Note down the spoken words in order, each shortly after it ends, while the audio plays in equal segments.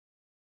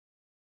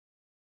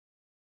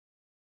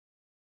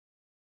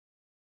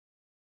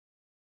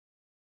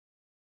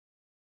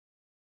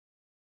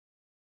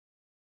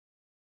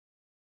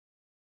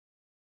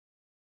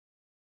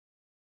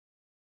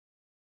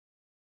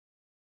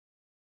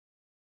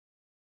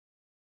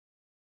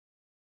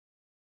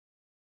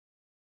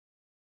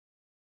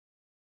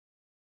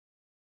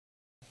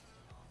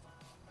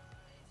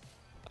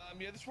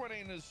Yeah, this one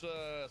ain't as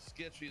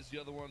sketchy as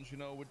the other ones. You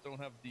know, we don't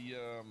have the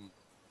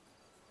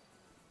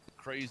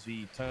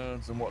crazy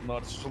turns and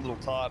whatnot. It's just a little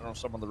tighter on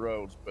some of the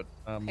roads, but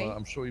Okay.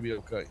 I'm sure you'll be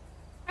okay.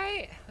 All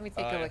right, let me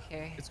take a look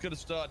here. It's good to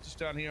start just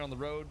down here on the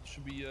road.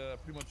 Should be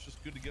pretty much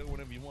just good to go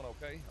whenever you want.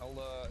 Okay, I'll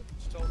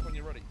just tell us when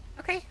you're ready.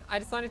 Okay, I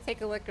just want to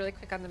take a look really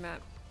quick on the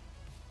map.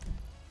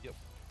 Yep.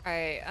 All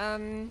right.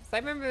 So I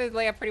remember the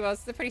layout pretty well.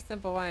 This is a pretty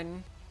simple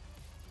one,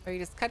 where you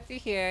just cut through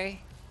here,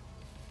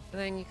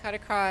 and then you cut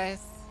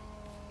across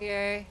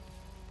here,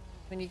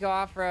 then you go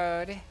off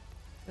road, and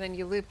then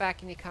you loop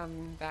back and you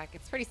come back.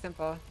 It's pretty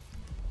simple. All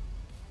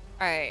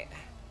right.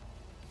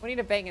 We need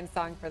a banging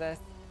song for this.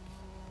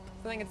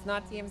 Something that's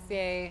not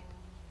DMCA.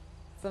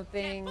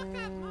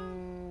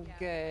 Something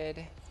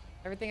good.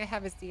 Everything I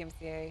have is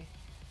DMCA.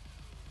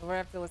 So we're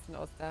have to listen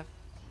to old stuff.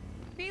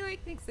 Be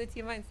like, thanks to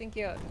you might thank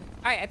you. All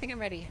right, I think I'm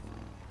ready.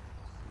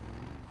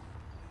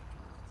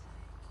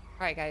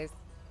 All right, guys.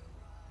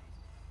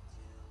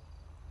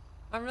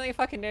 I'm really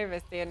fucking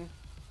nervous, dude. Okay.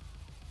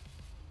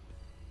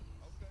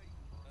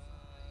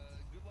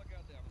 Good luck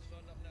out there. I'm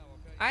starting up now.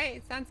 Okay. All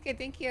right, sounds good.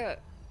 Thank you.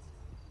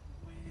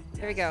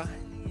 There we go.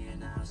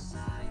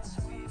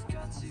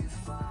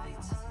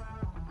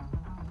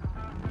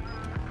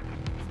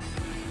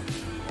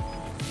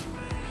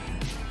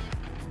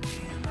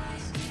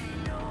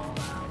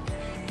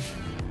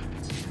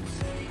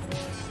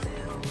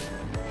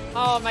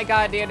 Oh my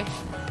god, dude.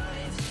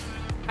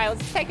 Alright, let's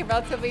just take it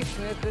relatively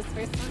smooth this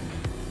first one.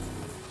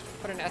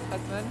 Put an S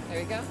plus one. There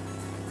we go.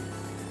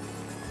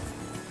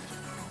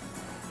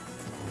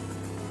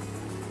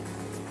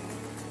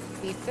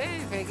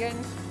 Decent. Very good.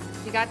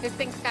 You got this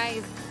thing,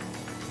 guys.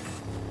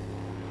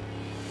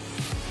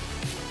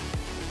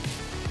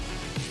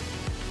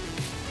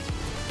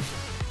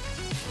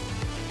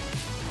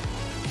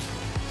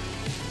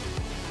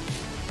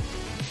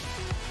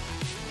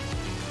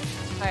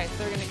 Alright,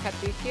 so we're gonna cut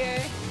through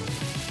here.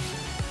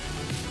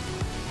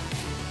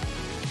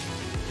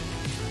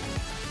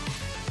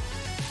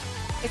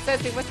 It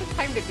says, what's the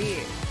time to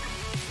beat?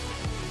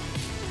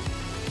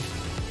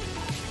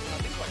 I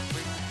think like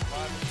 3:55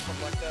 or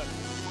something like that.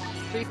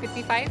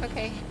 3:55?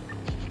 Okay.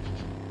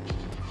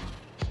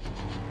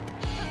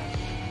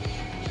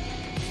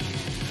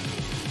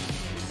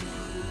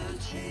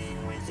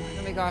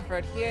 Let me go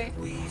off-road here.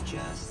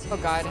 Oh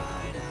god.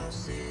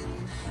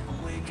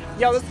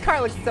 Yo, this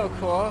car looks so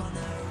cool.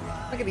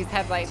 Look at these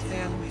headlights,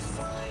 man.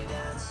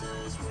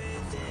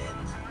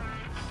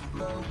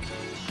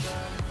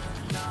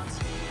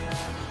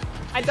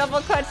 I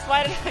double clutched.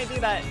 Why did I do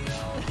that?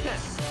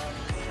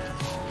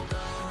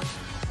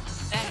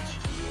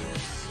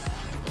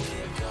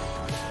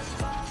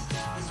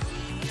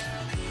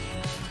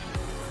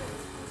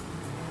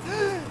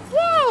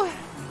 Whoa!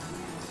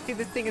 Dude,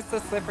 this thing is so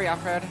slippery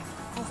off-road.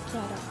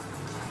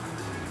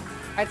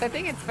 Alright, so I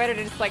think it's better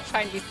to just like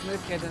try and be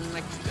smooth here than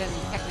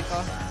technical.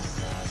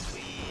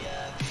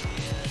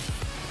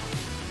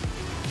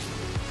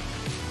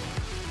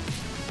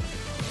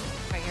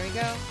 Alright, here we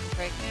go.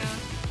 Right now.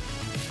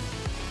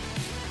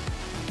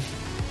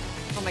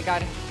 Oh my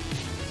god.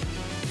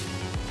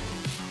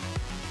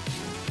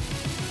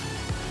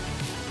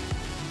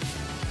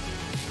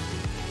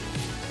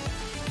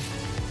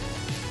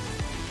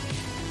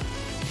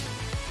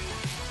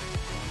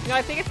 No,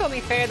 I think it's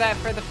only fair that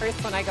for the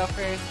first one I go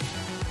first.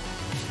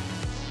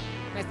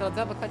 Nice little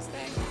double clutch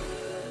thing.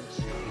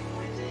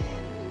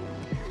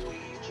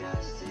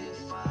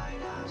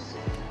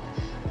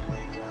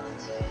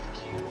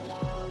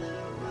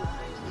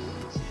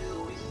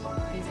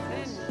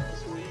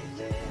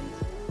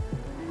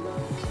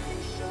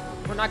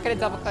 We're not gonna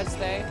double clutch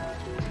today.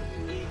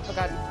 Oh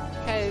god,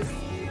 because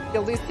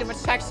you'll lose too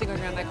much traction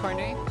going around that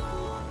corner,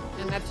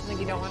 and that's something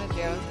you don't want to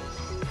do.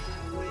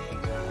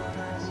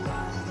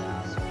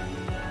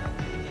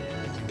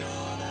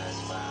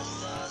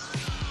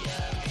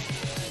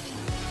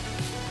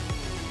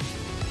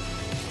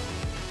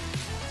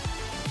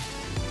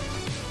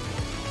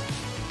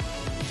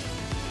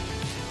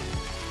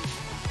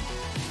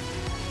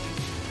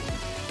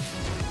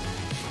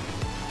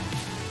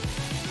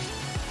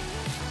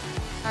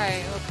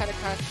 Alright, we'll cut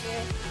across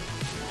here.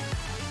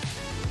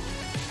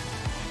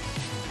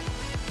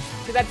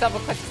 Dude, that double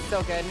clutch is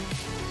so good.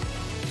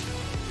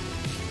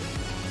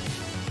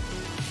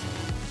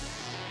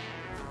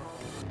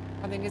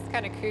 And then just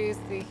kind of cruise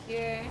through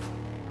here.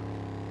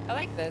 I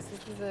like this.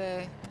 This is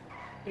a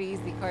pretty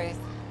easy course.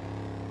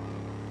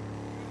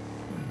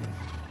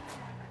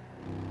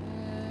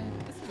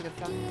 This is a good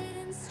song.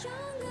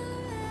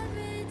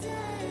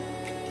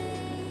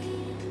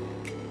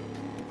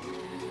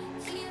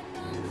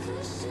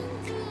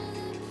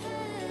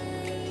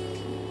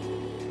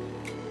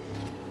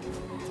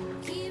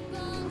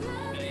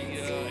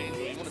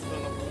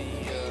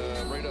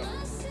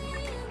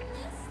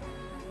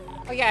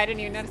 Oh yeah, I didn't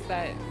even notice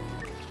that.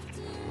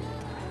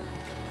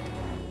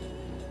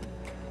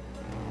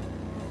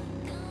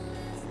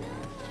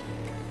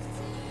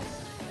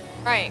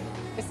 Alright,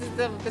 this is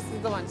the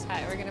one,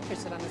 chat. We're gonna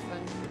push it on this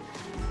one.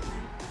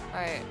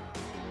 Alright.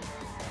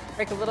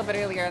 Break a little bit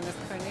earlier on this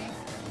corner.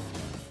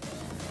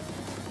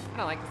 I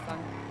don't like this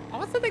song. I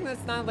also think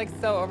that's not like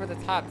so over the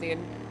top, dude.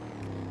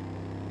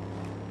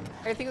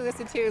 Everything we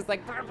listen to is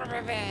like.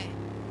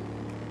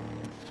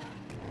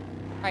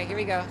 Alright, here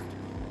we go.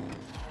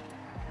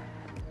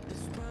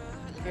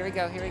 Here we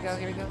go, here we go,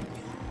 here we go.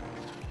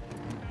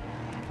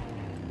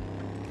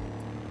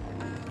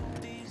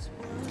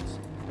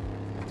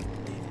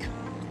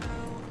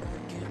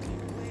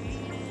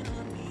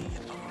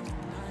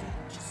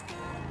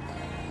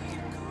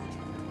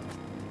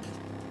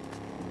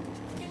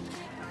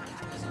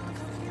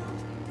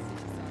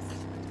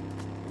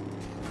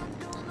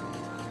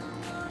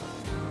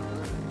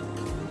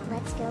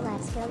 Let's go,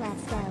 let's go,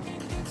 let's go.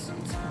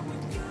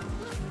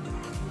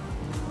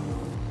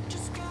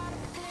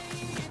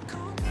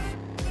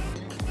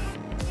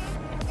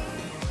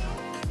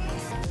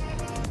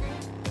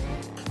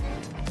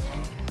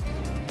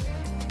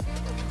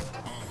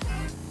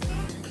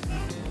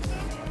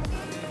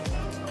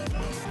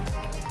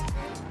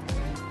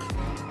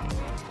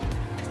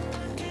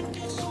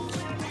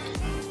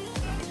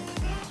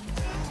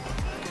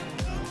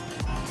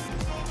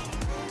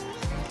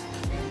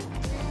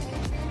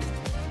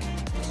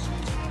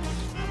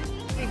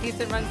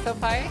 Decent run so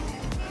far.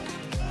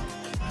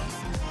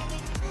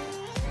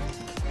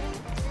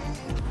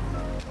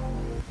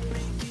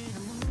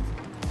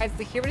 Alright,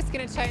 so here we're just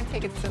gonna try and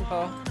take it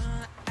simple.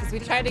 Because we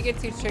tried to get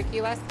too tricky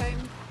last time,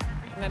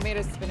 and that made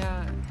us spin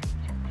out.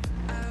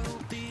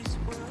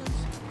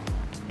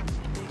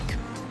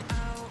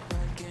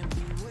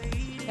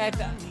 Yeah, I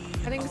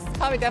think this is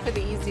probably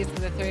definitely the easiest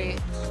of the three.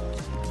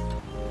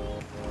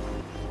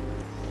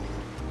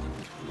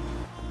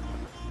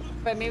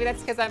 But maybe that's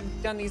because I've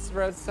done these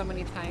roads so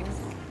many times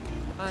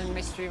on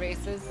my street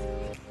races.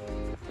 So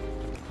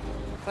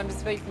I'm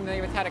just very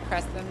familiar with how to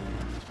crest them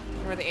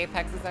and where the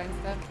apexes are and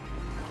stuff.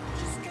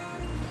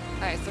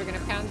 Alright, so we're gonna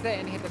pound it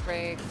and hit the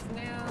brakes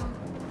now.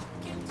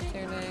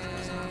 Turn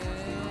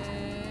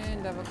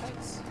in, double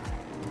clutch.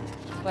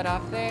 Split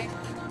off there.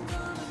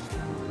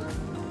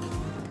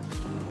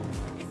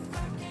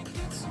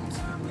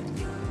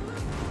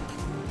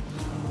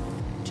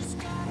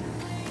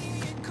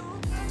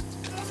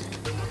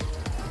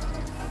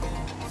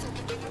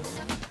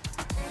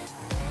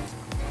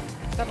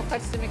 Double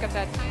clutch to make up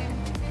that time.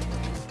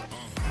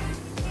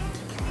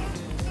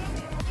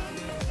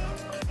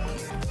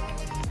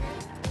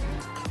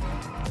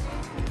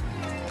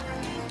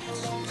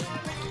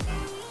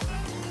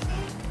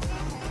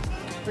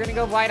 We're gonna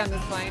go wide on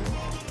this line.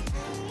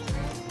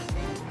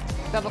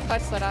 Double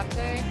clutch, let off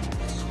there.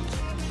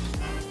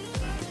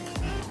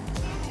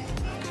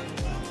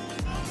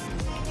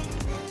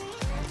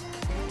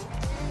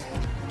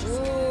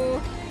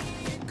 Ooh.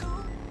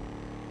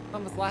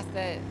 Almost lost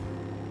it.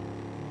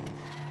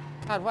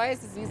 God, why is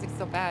this music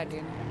so bad,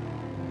 dude?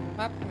 I'm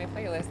up to my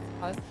playlist.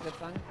 I'll listen to this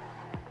song.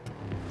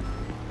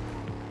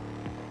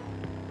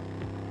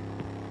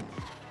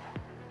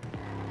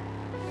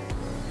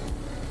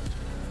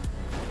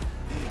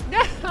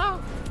 No!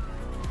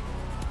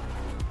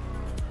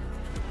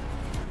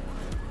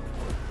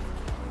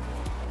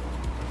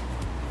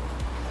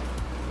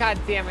 God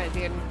damn it,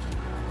 dude.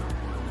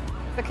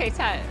 It's okay,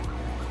 chat.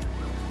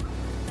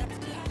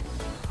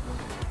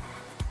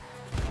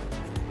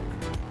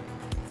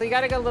 So you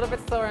gotta go a little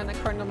bit slower in the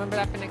corner. Remember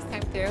that for next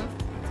time too.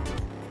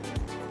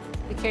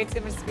 If you carry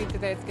too much speed through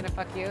there, it's gonna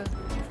fuck you.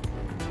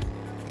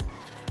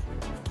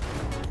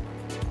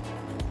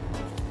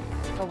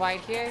 Go wide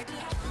here.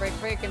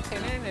 Brake, and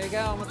turn in. There you go.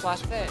 Almost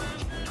lost it.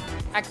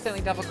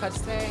 Accidentally double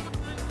clutched there. You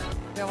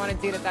don't want to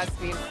do it at that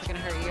speed. It's gonna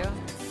hurt you.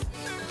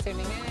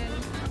 Turning in.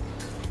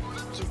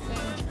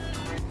 Decent.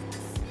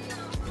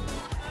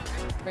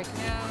 Brake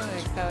now.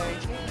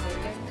 Accelerate here. There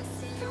you go.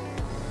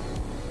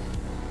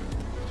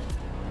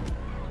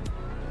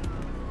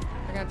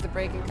 We're gonna have to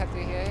brake and cut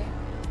through here.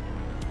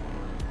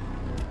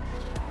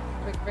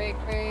 Brake.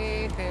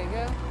 There you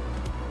go.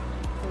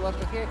 So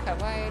local here, cut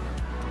wide.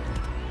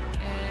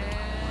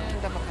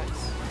 And double clutch.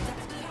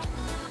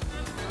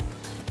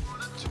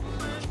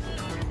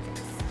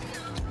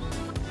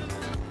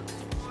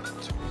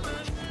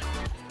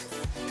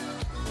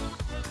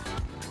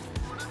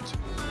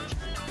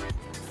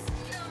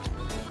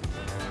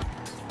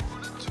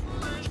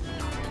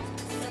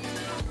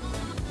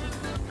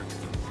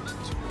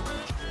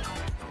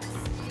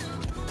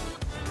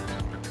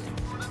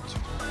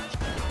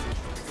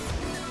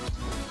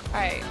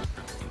 Alright.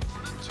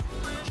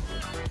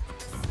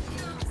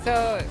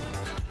 So,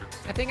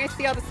 I think I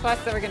see all the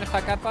spots that we're gonna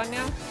fuck up on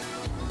now.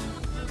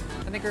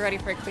 I think we're ready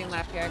for a clean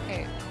lap here,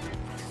 okay.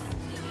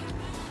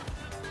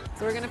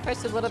 So we're gonna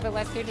push a little bit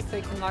less here just so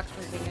we can lock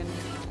something in.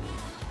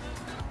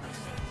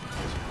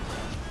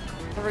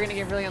 But we're gonna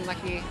get really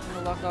unlucky in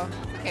the local.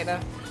 Okay though.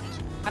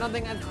 I don't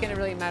think that's gonna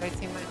really matter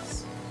too much.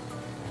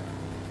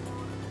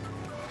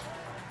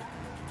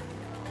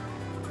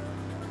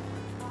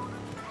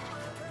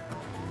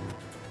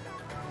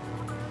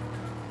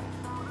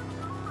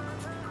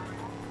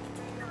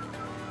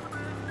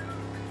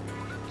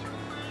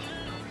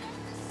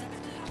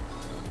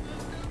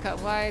 Cut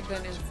wide,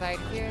 then inside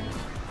here.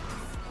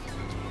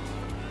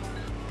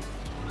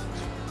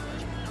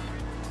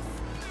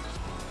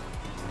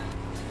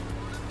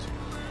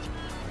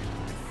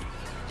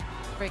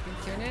 Brake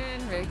and tune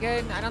in. Very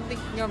good. I don't think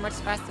you can go much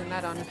faster than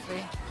that,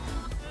 honestly.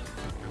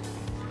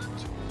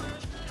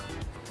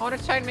 I want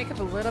to try and make up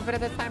a little bit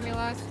of the time we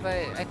lost, but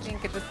I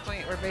think at this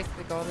point we're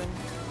basically golden.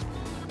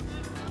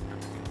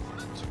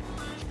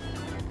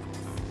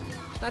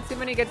 Not too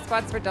many good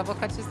spots for double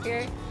clutches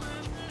here.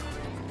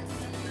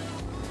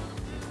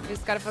 You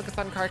just gotta focus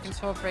on car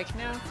control. Brake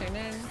now. Turn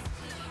in.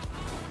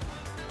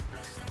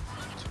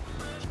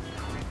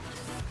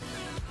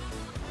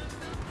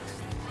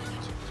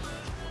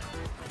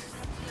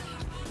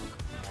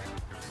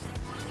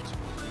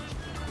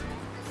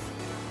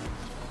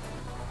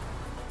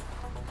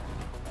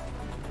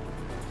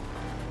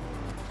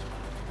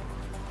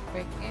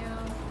 Brake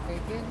down.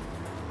 Very good.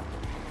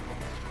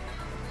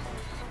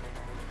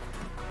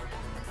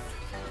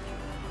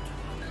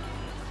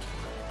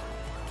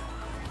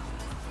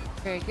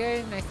 Very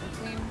good. Nice and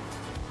clean.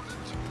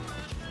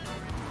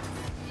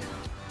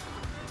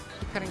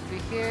 Keep cutting through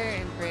here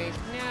and brake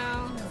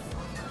now.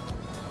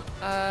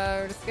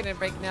 We're just gonna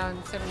brake now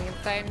and turn on the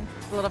inside.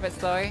 It's a little bit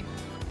slower.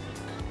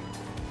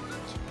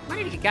 Might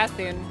need to get gas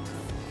soon.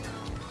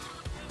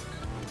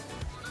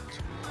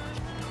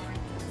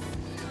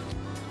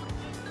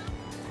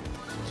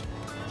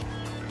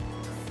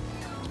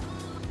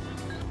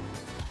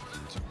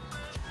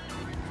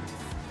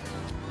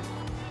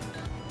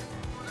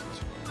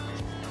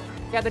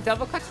 Yeah, the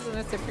double clutches in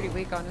this are pretty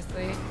weak,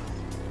 honestly.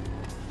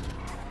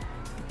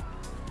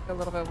 Go a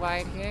little bit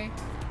wide here.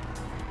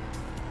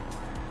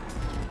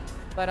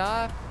 Let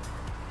off.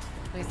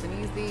 Nice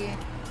and easy.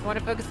 We want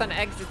to focus on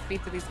exit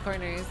speed to these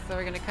corners, so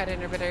we're going to cut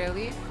in a bit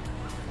early.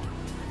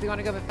 We want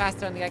to go a bit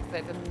faster on the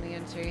exit than the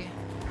entry.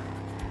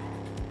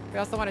 We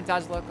also want to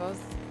dodge locals.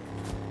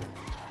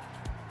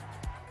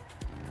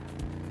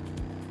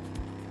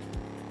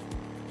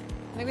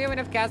 I think we have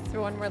enough gas for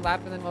one more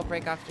lap, and then we'll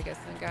break off to get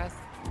some gas.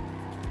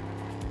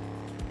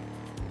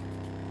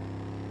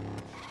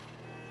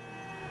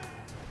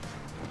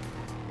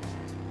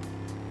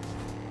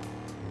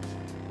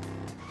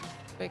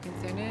 Brake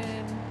and turn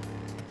in.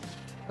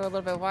 Go a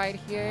little bit wide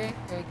here.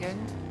 Very good.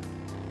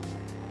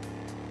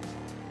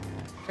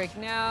 Brake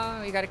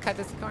now. We gotta cut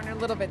this corner a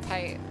little bit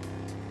tight.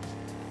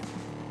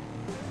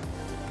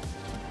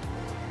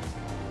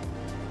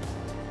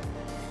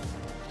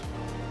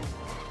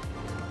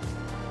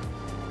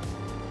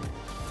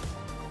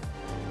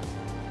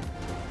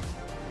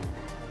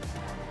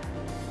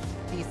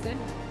 Decent.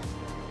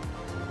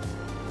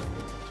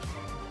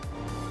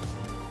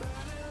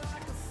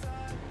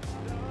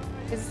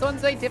 This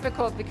one's really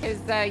difficult because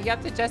you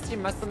have to adjust your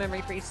muscle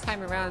memory for each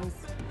time around.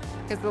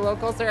 Because the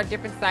locals are at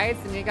different sides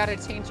and you gotta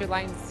change your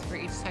lines for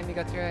each time you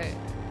go through it.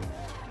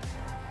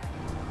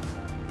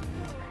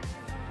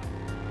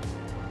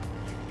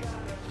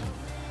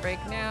 Brake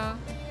now.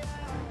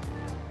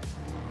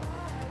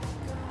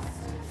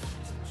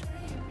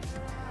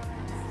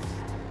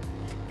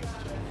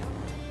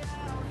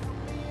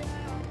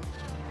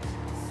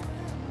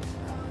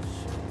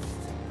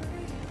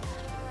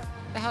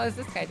 What the hell is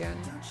this guy doing?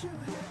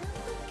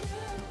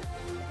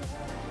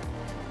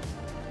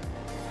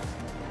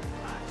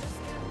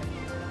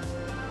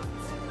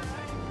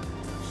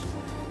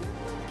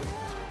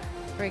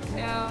 Brake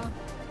now.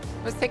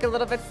 Let's take a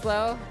little bit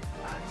slow.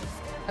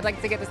 I'd like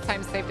to get this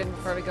time saved in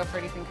before we go for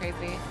anything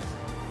crazy.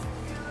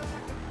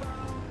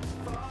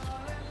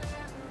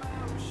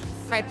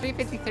 Alright,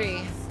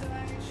 353.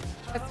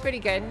 That's pretty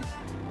good.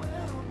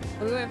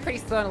 We went pretty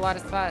slow in a lot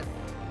of spots.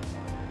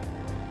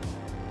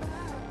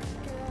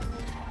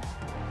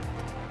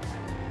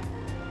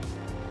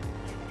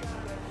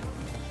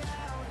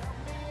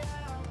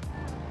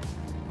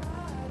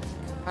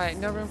 Alright,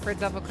 no room for a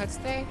double clutch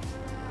there.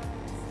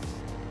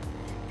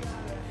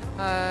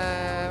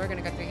 We're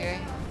gonna go through here.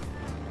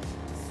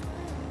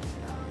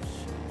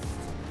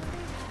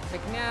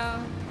 Brake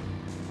now.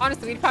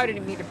 Honestly, we probably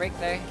didn't need to brake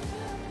there.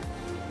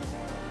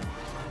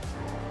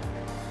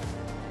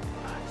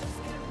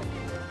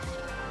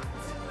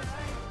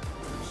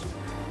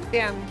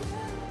 Damn.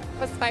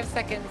 Plus 5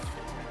 seconds.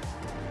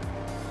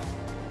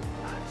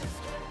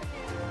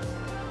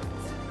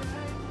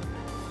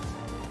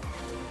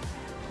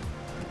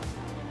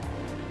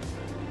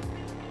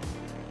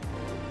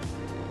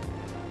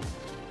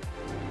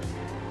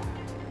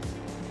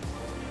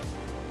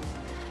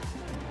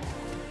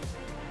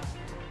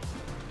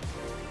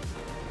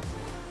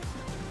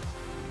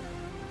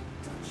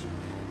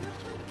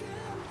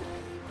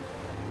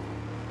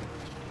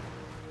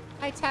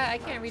 Hi, chat. I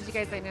can't read you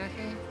guys right now,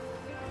 okay?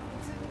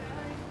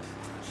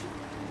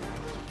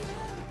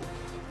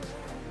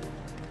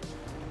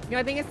 You know,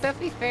 I think it's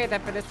definitely fair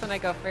that for this one I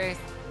go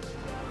first.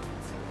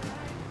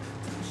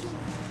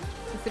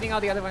 Considering all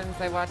the other ones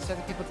I watched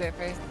other people do it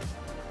first.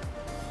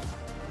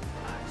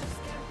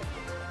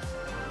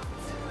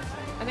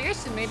 I think I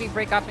should maybe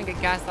break off and get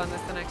gas on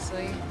this one,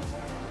 actually.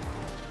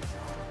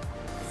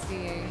 Let's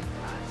see.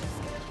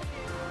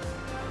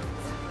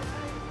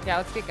 Yeah,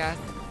 let's get gas.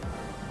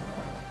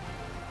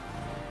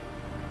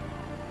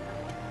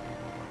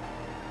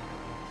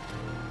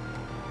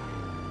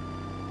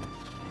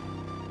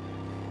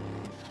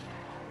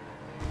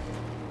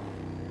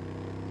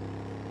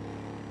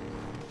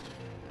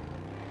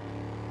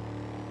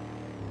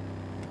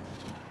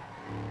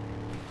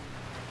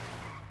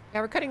 Yeah,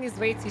 we're cutting these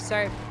way too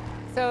sharp.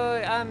 So,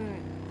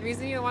 the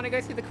reason you don't want to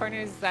go through the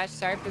corners that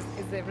sharp is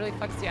because it really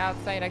fucks your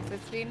outside exit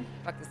speed.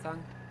 Fuck this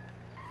song.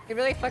 It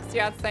really fucks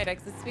your outside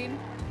exit speed,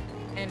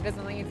 and it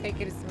doesn't let you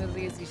take it as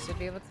smoothly as you should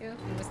be able to. You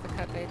missed the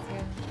cut there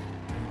too.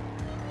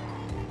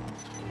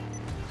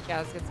 Yeah,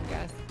 let's get some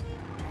gas.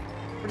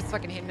 We're just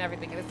fucking hitting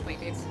everything at this point,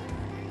 dude.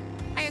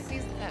 I just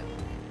used that.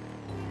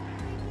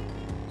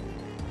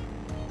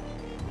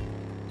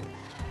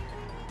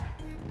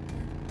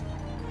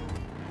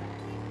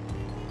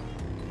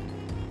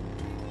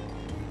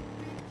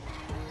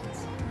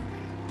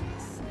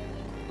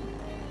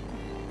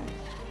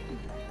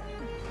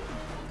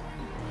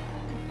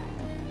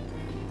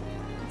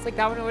 It's like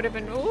that one would have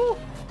been, ooh!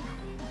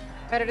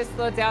 Better to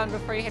slow down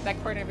before you hit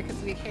that corner because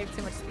we carried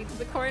too much speed to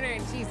the corner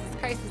and Jesus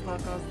Christ, these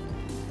locals.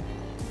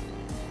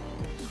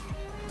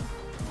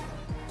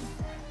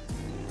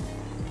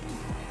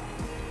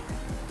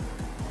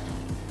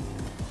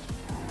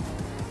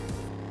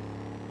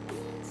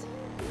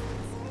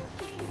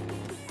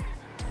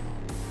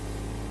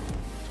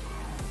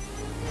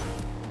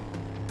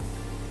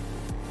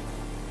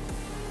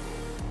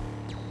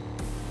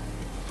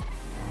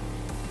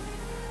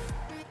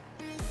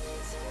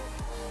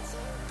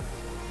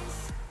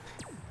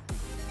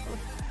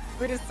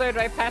 We just slowed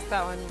right past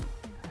that one.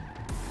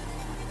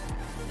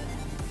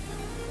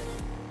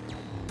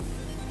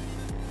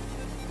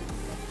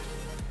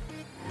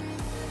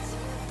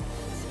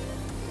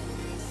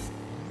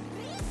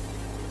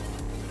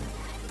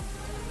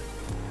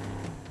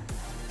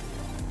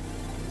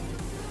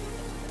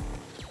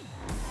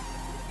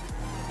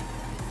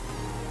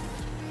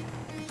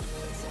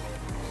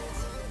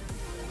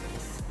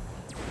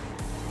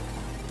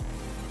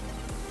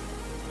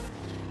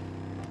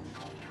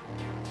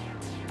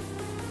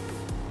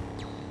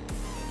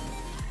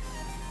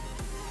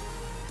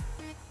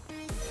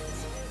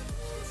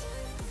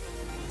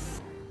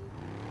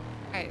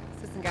 Alright,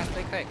 let's get some gas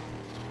really quick.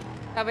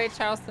 That way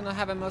Charleston will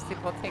have a mostly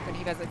full tank when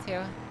he does it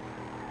too.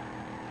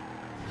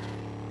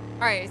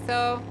 Alright,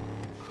 so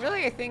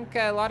really I think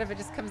a lot of it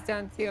just comes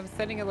down to I'm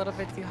setting a little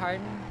bit too hard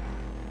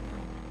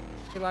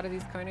to a lot of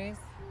these corners.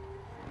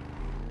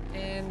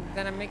 And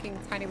then I'm making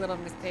tiny little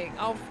mistakes.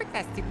 Oh, frick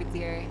that stupid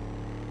deer.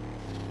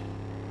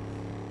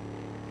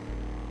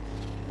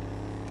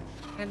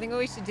 I think what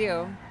we should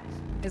do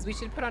is we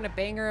should put on a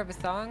banger of a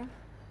song.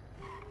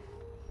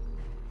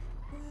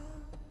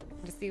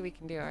 To see what we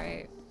can do,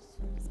 alright?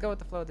 Let's go with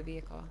the flow of the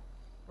vehicle.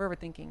 Where we're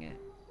thinking it.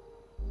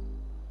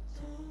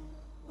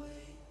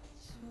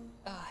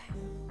 Ugh.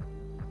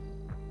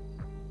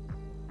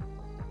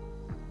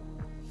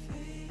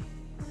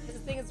 This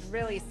thing is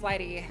really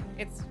slidey.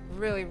 It's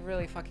really,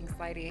 really fucking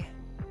slidey.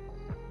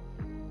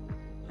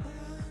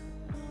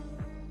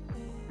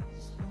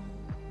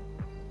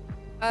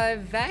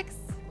 Vex?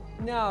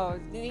 No,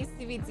 it needs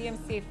to be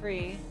DMCA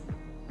free.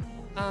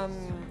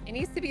 It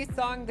needs to be a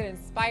song that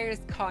inspires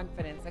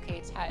confidence.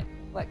 Okay, chat.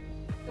 Look,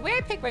 the way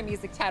I pick my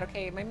music, chat.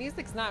 Okay, my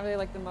music's not really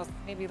like the most,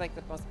 maybe like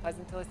the most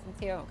pleasant to listen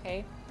to.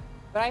 Okay,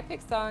 but I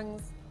pick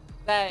songs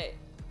that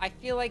I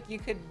feel like you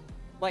could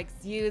like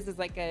use as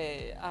like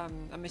a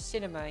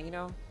machinima. You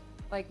know,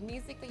 like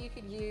music that you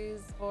could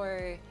use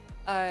for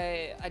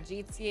a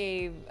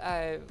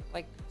GTA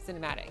like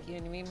cinematic. You know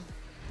what I mean?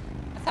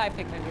 That's how I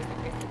pick my music,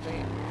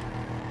 basically.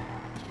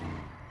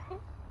 All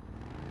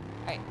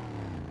right.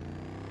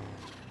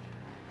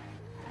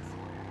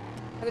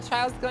 Are the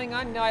trials going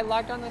on? No, I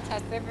logged on the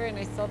test server and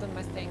I sold a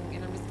Mustang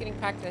and I'm just getting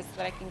practice so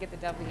that I can get the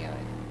W.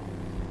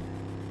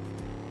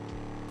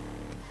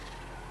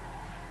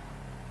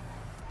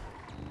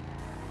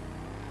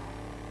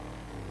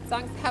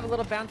 Songs have a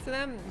little bounce to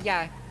them?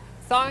 Yeah.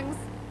 Songs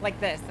like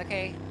this,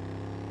 okay?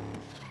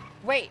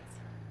 Wait. You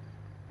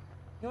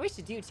know what we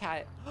should do,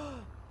 chat?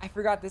 I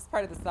forgot this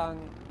part of the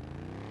song.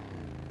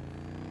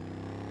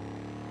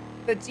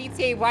 The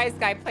GTA Wise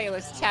Guy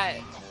playlist, chat.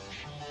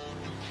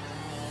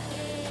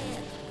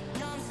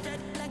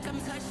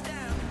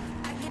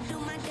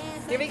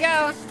 Here we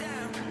go.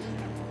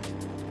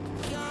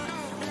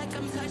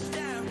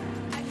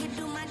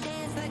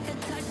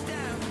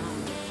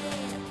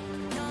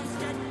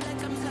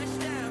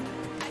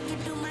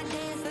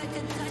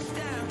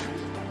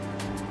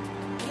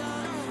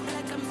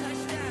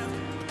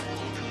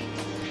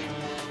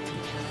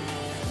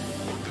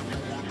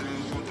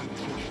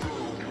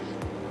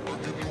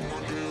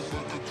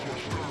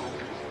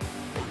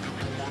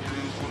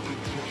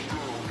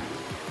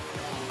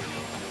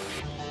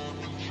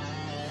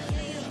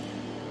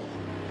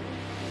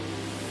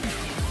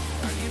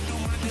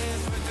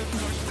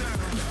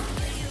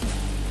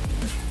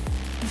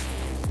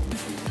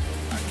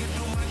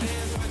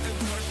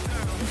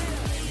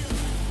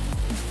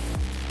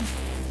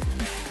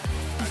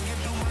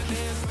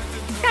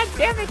 God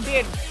damn it,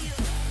 dude.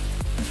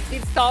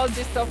 These stalls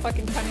are so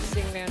fucking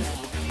punishing, man.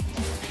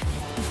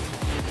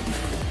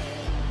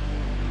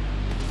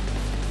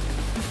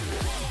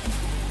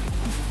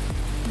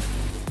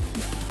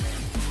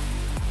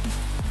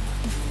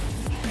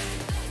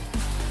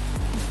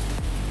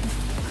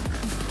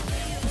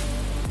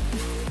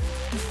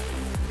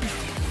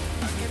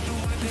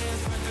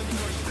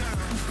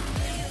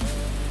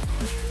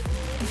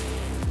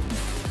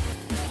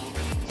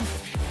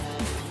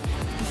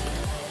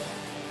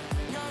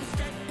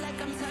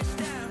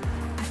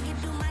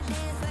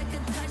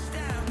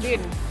 Dude.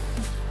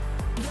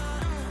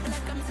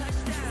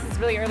 This is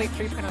really early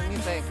 3.0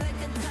 music.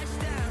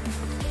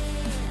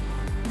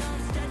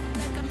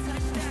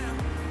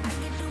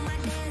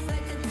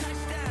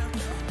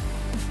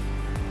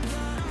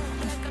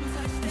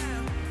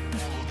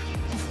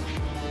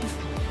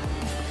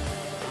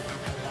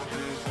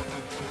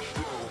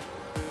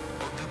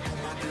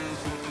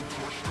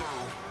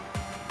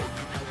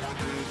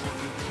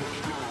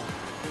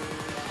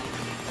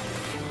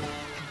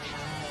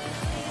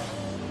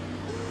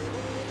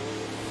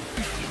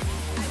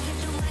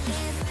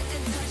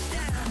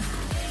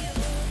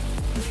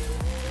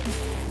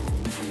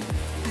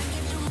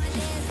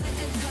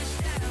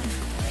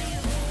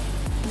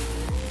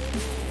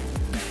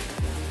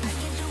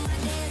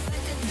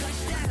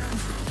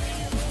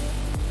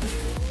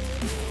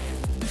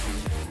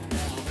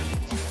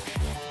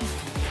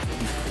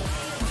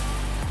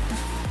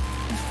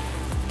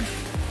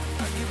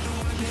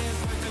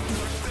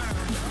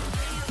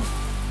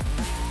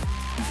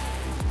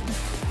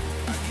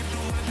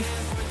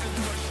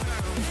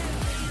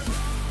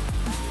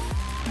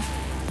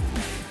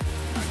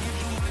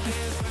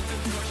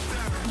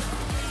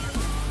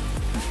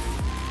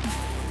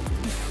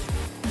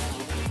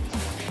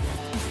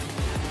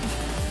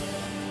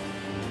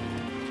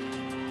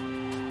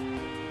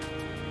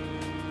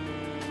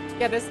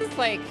 Yeah, this is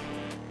like,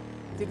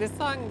 dude, these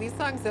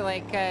songs are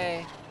like,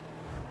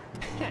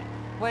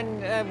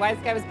 when Wise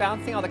Guy was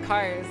balancing all the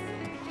cars.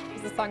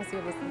 These are the songs he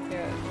would listen to.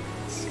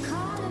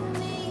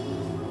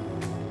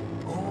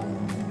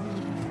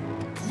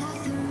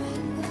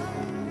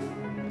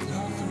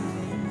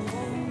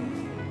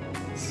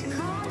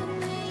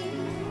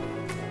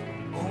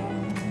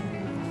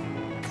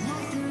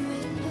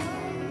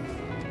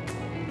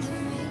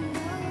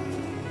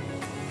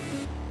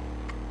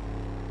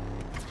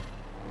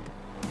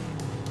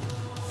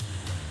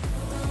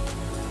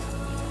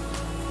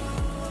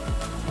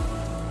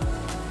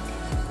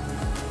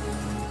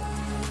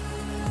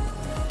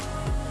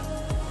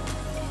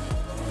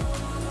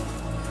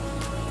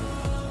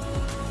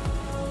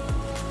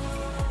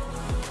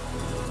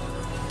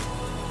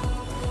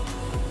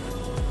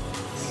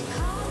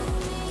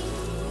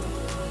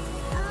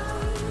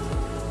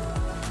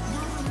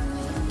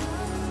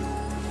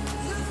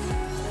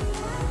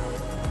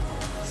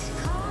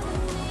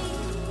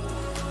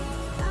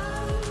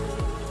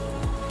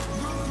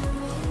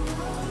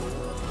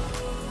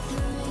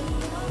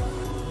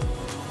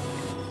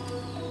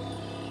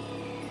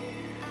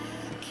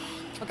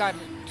 Oh god.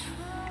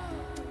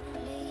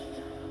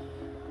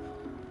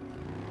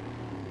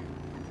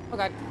 Oh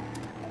god.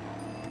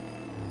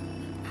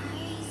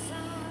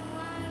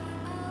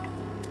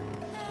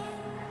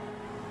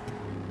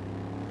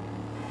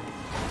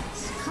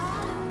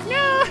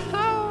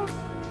 No!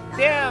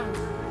 Damn!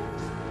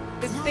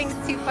 This thing's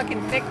too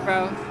fucking thick,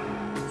 bro.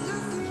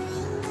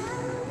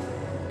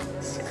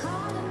 This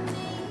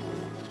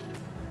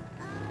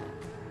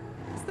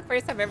is the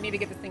first time I ever need to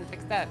get this thing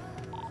fixed up.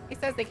 He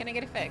says they can't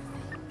get it fixed.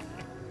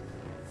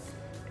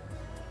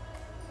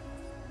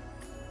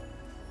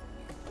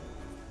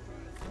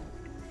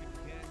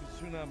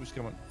 Tsunami's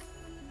coming.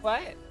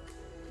 What?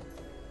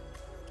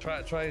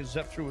 Try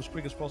zap through as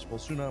quick as possible.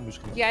 Tsunami's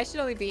coming. Yeah, I should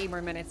only be 8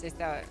 more minutes or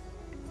so.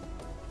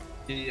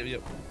 Yeah.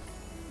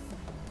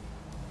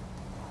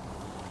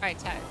 Alright,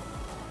 Chad.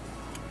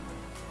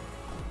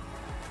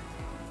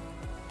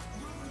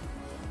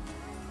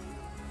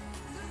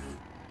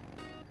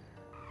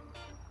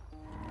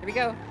 Here we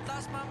go.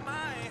 Lost my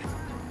mind.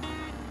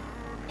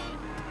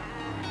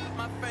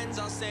 My friends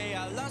all say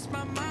I lost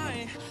my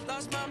mind,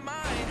 lost my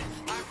mind.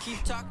 I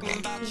keep talking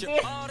about you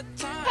all the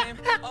time,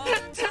 all the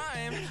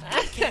time.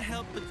 I can't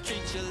help but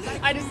treat you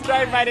like I just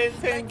drive right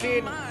into him,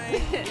 dude.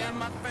 yeah,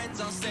 my friends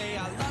all say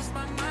I lost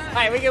my mind.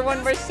 Alright, we get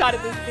one more shot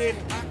at this dude.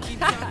 I keep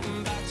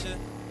talking about you.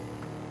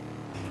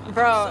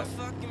 Bro,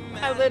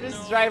 I literally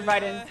just drive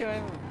right into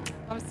him.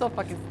 I'm so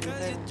fucking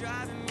stupid.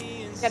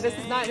 Yeah, this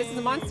is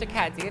a monster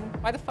cat, dude.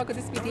 Why the fuck would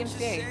this be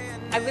DMCA?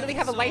 I literally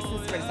have a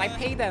license for this. I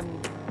pay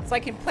them so I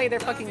can play their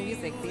fucking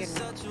music, dude.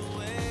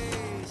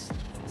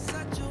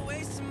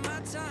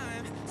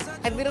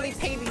 I literally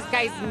pay these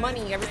guys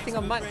money every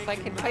single month so I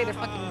can play their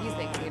fucking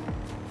music, dude.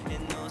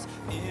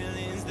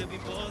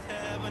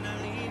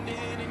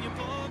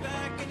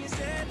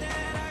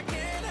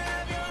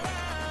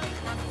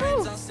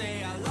 Woo.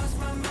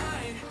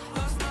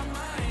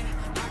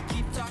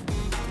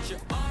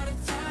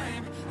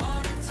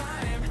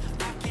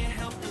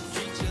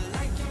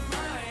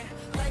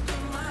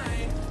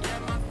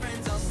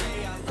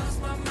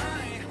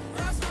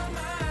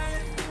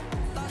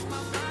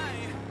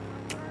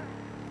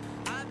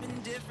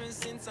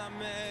 Since I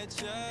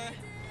met you.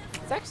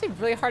 It's actually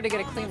really hard to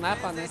get a clean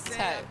lap on this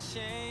tech.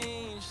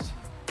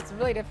 It's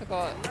really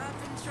difficult.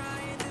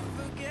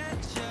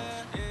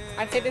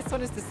 I'd say this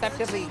one is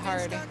deceptively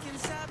hard.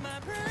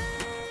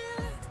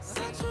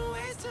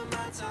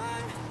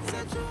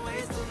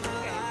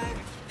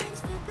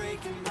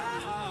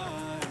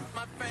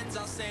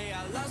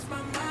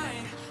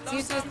 It's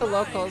usually just the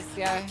locals,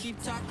 yeah.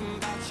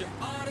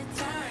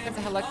 That's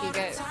how lucky you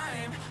get.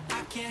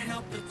 can't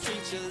help but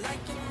treat you like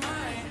you're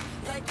mine,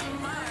 like you're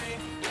mine.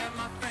 Yeah,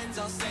 my friends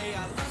all say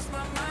I lost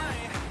my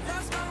mind,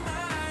 lost my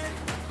mind.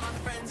 My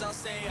friends all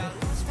say I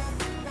lost my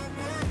mind.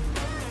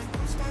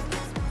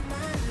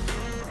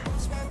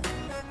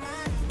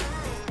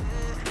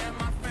 Yeah,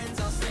 my friends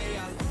all say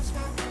I lost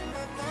my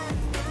mind.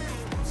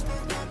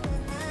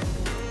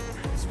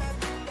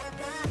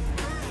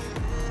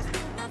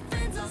 My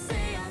friends all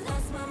say I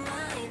lost my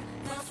mind,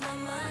 lost my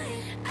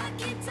mind. I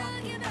keep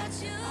talking about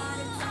you all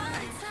the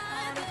time,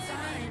 all the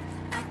time.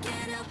 I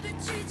can't help but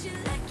treat you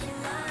like you're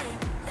mine,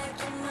 like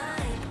you're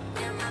mine.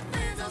 Yeah, my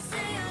friends all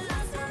say I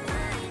lost my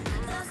mind,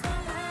 lost my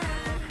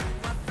mind.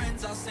 My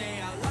friends all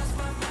say I lost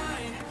my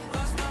mind,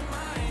 lost my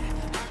mind.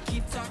 I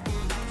keep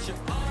talking about you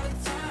all the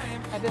time,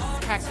 Oh, this is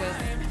practice.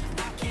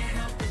 I can't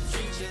help but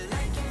treat you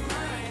like you're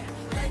mine,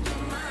 like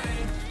you're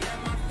mine. Yeah,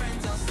 my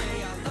friends all say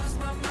I lost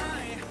my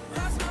mind,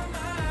 lost my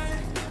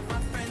mind. My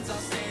friends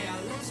all say I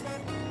lost my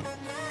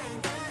mind.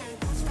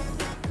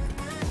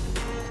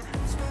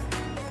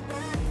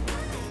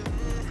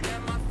 Yeah,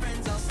 my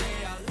friends all say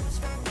I lost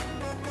my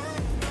mind.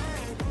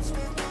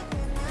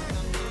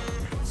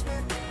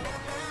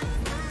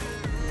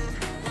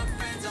 My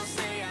friends all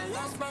say I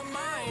lost my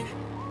mind.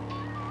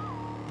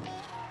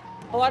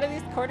 A lot of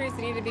these corners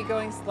you need to be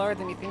going slower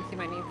than you think you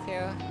might need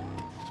to.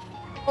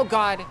 Oh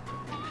god.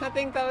 I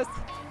think that was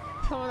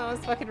someone that was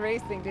fucking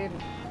racing, dude.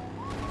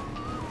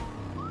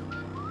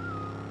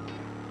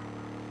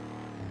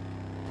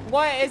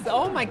 What is,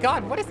 oh my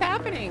god, what is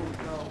happening?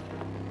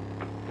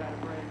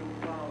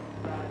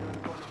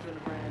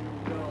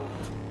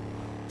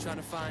 Trying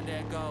to find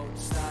that gold.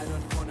 Slide on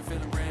the corner,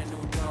 feeling brand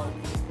new dope.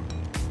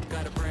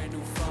 Got a brand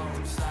new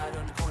phone. Slide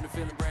on the corner,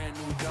 feeling brand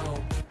new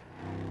dope.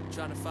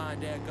 Trying to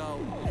find that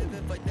gold.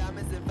 Living for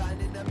diamonds and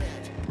finding a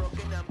match.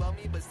 Broken up on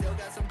me, but still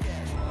got some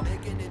cash.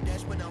 Making it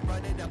dash when I'm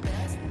running up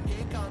fast.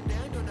 Can't calm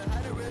down, don't know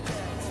how to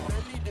relax.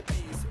 Ready the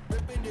beast,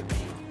 ripping the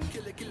beat.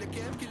 Killer, killer,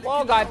 cam, killer,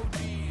 Oh god.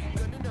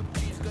 gunning up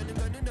G's,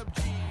 gunning up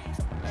G's.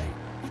 Hey,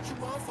 what you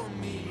want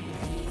from me?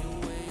 You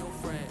and your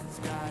friends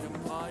got a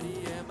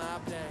party at my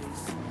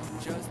place.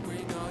 Just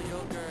bring all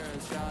your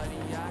girls, shawty.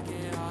 I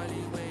can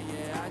hardly wait,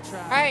 yeah, I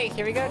try. Alright,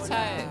 here we go,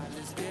 Chad.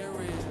 Let's get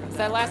real. It's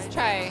our last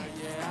try.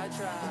 Yeah, I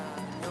try,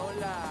 no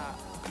lie.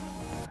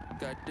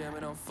 God damn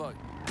it, I'm fucked.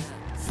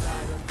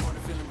 Slide on the corner,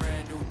 feeling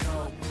brand new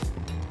dope.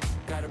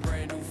 Got a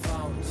brand new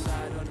phone.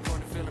 Slide on the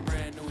corner, feeling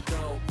brand new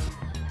dope.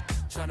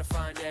 Trying to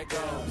find that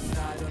gold.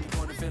 Slide on the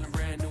corner, feeling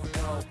brand new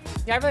dope.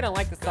 Yeah, I really don't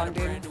like this song,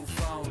 dude.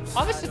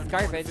 All this is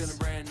garbage.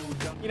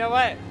 You know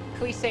what?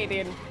 Cliche,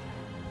 dude.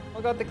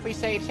 We'll go with the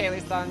cliche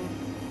Chaley song,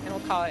 and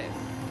we'll call it.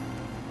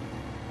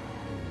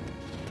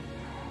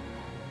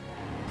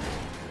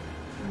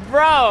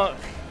 Bro!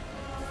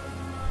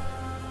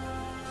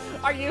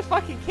 Are you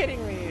fucking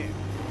kidding me?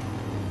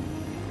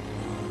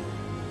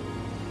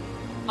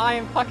 I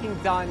am fucking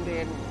done,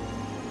 dude.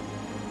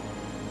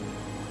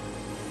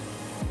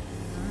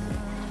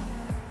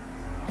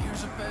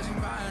 Years are passing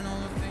by and all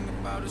I think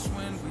about is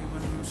when we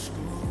were in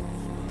school.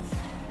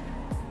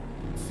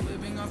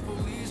 Flipping off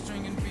police,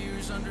 drinking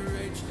beers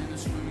underage in a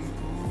swimming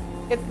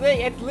pool.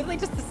 It's literally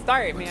just the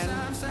start, man.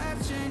 Times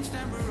have changed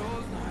and we're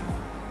old now.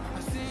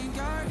 I think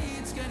our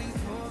heat's getting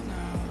cold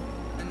now.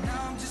 And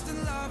now I'm just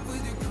in love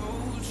with your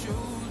cold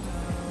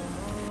shoulder.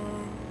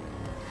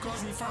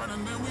 Cause we fight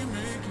and then we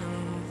make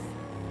love.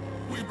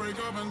 We break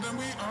up and then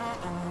we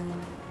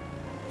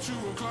 2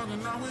 o'clock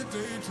and now we're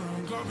day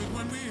drunk. Love it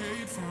when we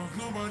hate fuck.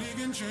 Nobody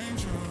can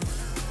change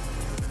us.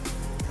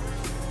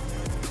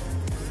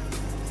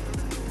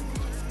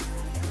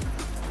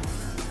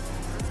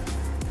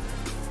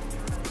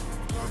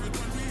 Love it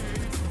when we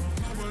hate fuck.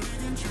 Nobody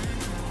can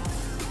change us.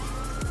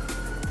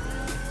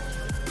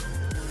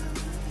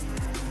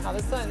 Oh,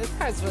 this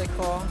car's really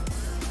cool.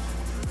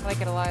 I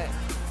like it a lot. Love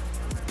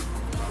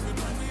it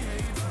when we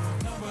hate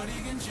fuck. Nobody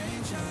can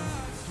change us.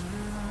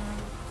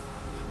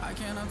 I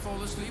cannot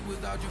fall asleep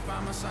without you by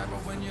my side, but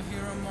when you're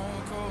here I'm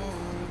all cold.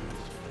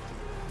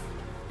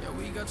 Yeah,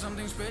 we got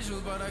something special,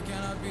 but I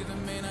cannot be the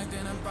main act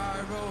in a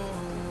role.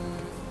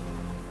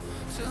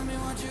 Tell me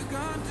what you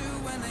gonna do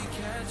when they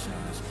catch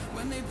us,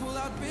 when they pull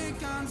out big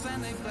guns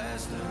and they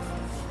blast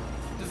us.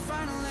 The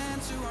final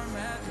end to our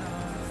mad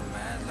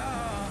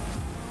love.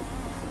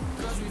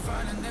 Cause we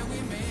fight and then we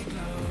make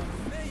love.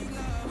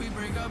 We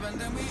break up and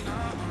then we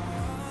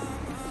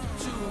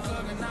 2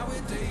 o'clock and now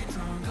we're day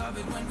drunk. Love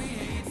it when we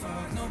hate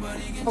fuck.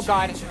 Nobody can Oh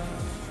god. change us.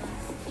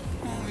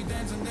 When we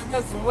dance and then we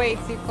That's way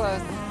too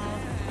close.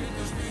 hit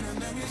the speed and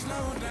then we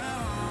slow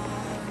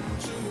down.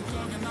 2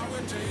 o'clock and now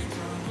we're day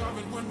drunk. Love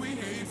it when we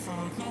hate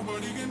fuck.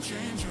 Nobody can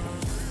change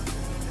us.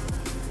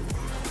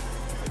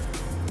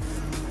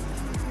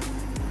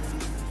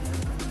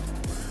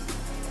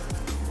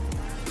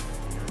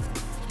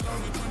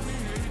 Love it when we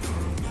hate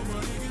fuck.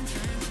 Nobody can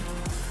change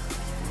us.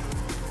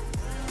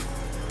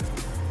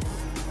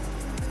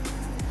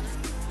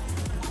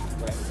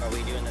 Are we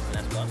doing this in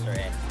S plus or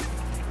A?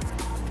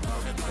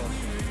 Love it when we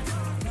hate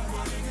fuck.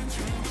 Nobody can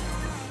change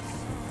us.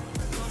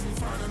 Cause we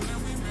fight and then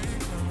we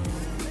make love.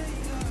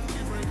 We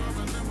break up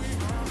and then we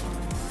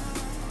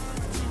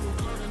 2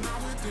 o'clock.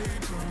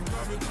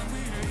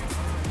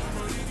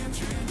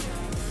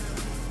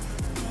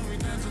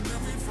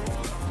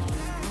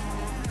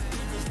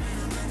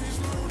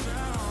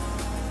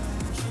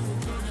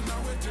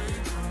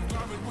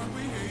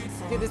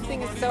 Dude, this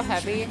thing is so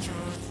heavy.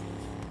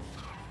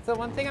 So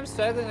one thing I'm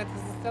struggling with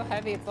is it's so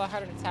heavy, it's a lot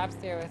harder to tap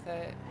steer with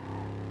it.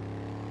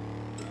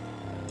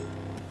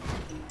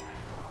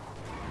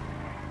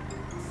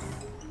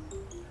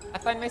 I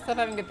find myself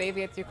having a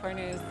baby at 2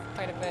 corners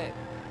quite a bit.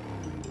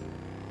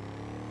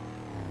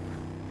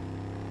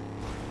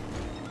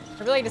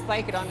 I really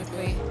dislike it,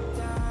 honestly.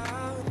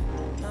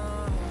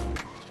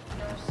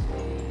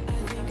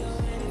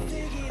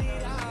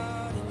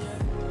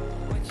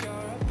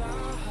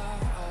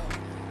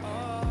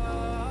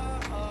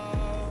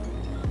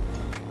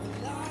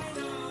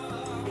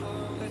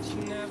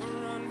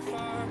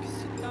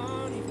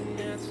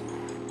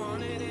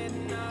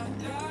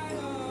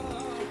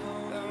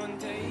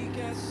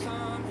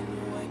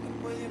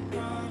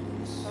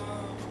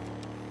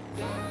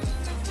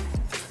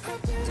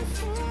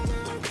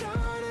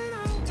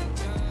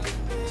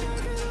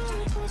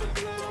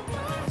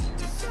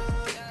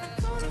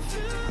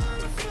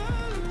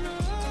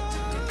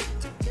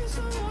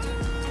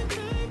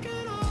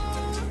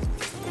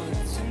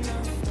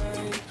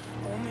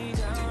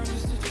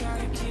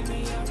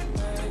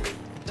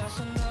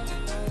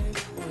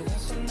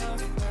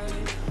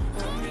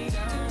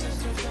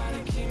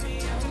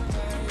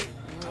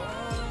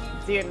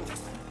 Dude,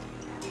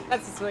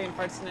 that's just really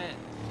unfortunate.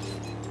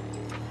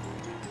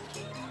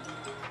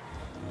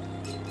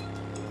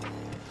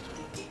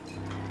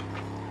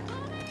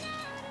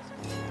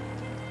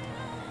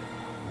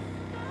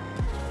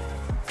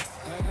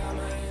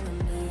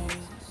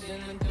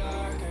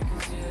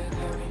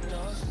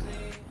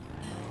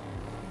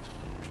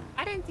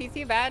 I didn't see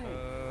too bad.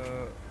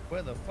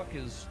 Where the fuck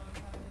is...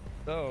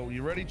 Oh,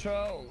 you ready,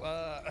 Charles?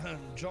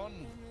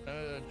 John,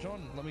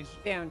 let me...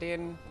 Damn,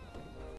 dude.